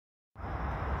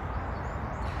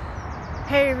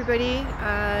Hey everybody,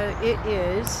 it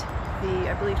is the,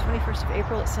 I believe, 21st of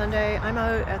April, it's Sunday. I'm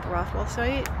out at the Rothwell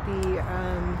site, the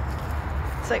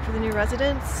site for the new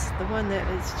residents, the one that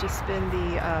has just been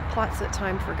the plots that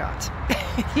time forgot,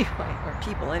 or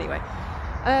people anyway.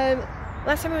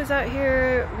 Last time I was out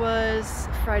here was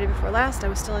Friday before last. I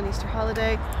was still on Easter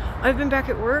holiday. I've been back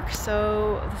at work,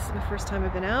 so this is the first time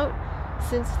I've been out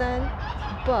since then,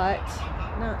 but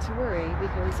not to worry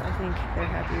because I think they're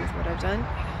happy with what I've done.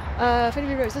 If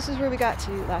anybody knows, this is where we got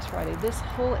to last Friday. This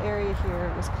whole area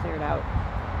here was cleared out.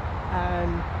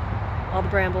 All the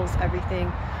brambles,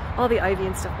 everything, all the ivy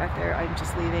and stuff back there, I'm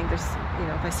just leaving. There's, you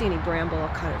know, if I see any bramble,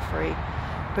 I'll cut it free,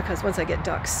 because once I get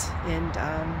ducks and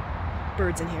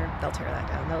birds in here, they'll tear that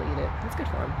down, they'll eat it. It's good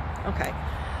for them. Okay.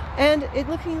 And it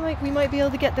looking like we might be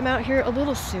able to get them out here a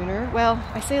little sooner. Well,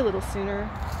 I say a little sooner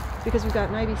because we've got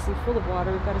an IBC full of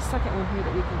water. We've got a second one here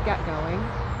that we can get going.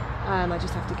 I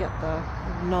just have to get the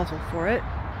nozzle for it.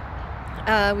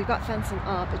 We've got fencing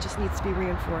up, it just needs to be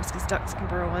reinforced because ducks can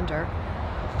burrow under.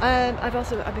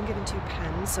 I've been given 2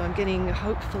 pens, so I'm getting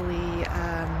hopefully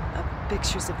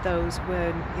pictures of those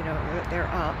when, you know, they're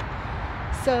up.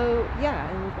 So yeah,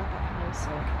 and we've got that house,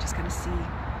 so I can just kind of see,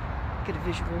 get a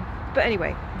visual. But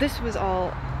anyway, this was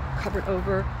all covered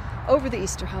over the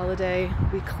Easter holiday.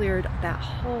 We cleared that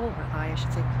whole, or I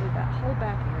should say, cleared that whole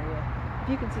back area. If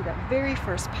you can see that very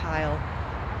first pile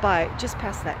by just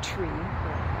past that tree,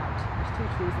 there's 2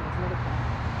 trees and there's another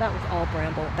pile. That was all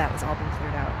bramble. That was all been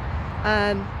cleared out.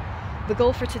 The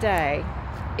goal for today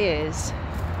is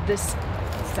this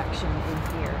section in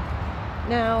here.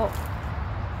 Now,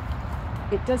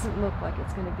 it doesn't look like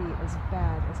it's going to be as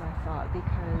bad as I thought,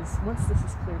 because once this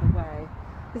is cleared away,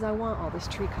 because I want all this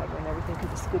tree cover and everything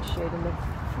because it's good shade, and the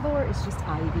floor is just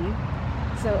ivy.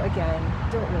 So again,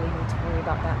 don't really need to worry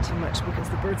about that too much because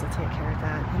the birds will take care of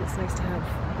that, and it's nice to have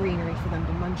greenery for them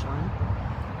to munch on.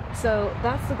 So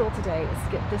that's the goal today, is to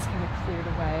get this kind of cleared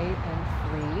away and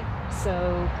free.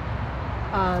 So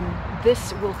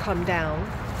this will come down.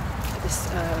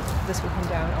 This will come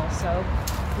down also.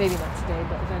 Maybe not today,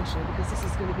 but eventually, because this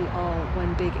is going to be all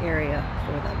one big area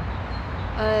for them.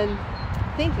 I'm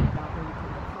thinking about maybe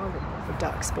putting a pond in there for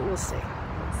ducks, but we'll see.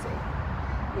 We'll see.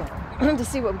 Yeah, to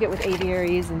see what we get with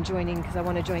aviaries and joining, because I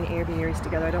want to join aviaries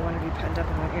together. I don't want to be penned up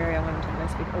in one area. I want to have a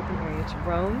nice big open area to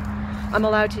roam. I'm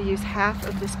allowed to use half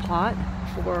of this plot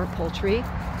for poultry,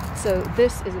 so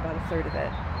this is about 1/3 of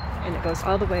it, and it goes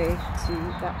all the way to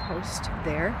that post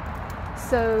there.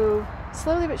 So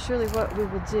slowly but surely what we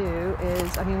will do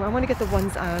is, I want to get the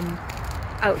ones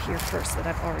out here first that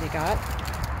I've already got,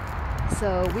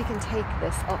 so we can take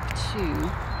this up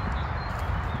to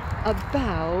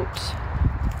about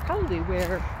probably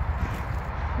where,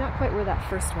 not quite where that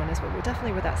first one is, but we're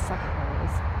definitely where that second one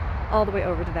is, all the way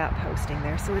over to that posting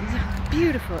there. So it's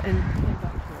beautiful, and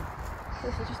back here,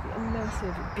 this will just be a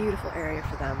massive, beautiful area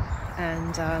for them.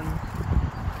 And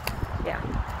yeah,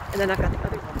 and then I've got the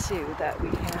other one too that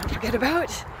we cannot forget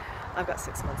about. I've got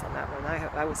 6 months on that one.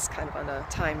 I was kind of on a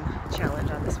time challenge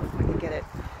on this one. If I could get it,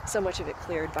 so much of it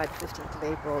cleared by the 15th of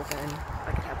April, then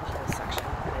I could have the whole section,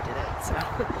 and I did it.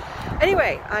 So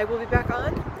anyway, I will be back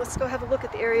on. Let's go have a look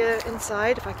at the area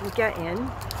inside, if I can get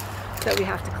in, that we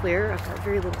have to clear. I've got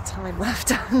very little time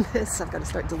left on this. I've got to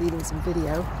start deleting some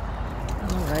video.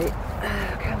 All right,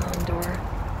 come on, door.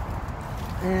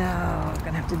 Oh, I'm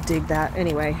gonna have to dig that.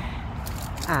 Anyway,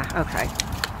 okay.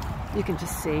 You can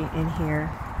just see in here,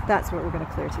 that's what we're going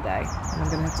to clear today. And I'm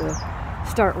going to have to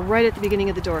start right at the beginning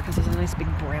of the door because there's a nice big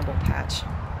bramble patch.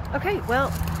 Okay,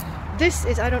 well, this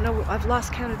is, I don't know, I've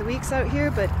lost count of the weeks out here,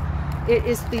 but it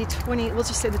is the we'll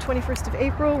just say the 21st of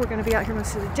April. We're going to be out here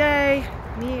most of the day.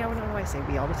 Me, I don't know why I say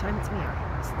we all the time. It's me out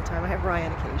here most of the time. I have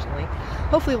Ryan occasionally.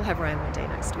 Hopefully we'll have Ryan one day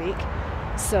next week,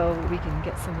 so we can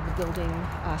get some of the building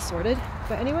sorted.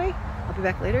 But anyway, I'll be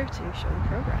back later to show the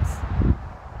progress.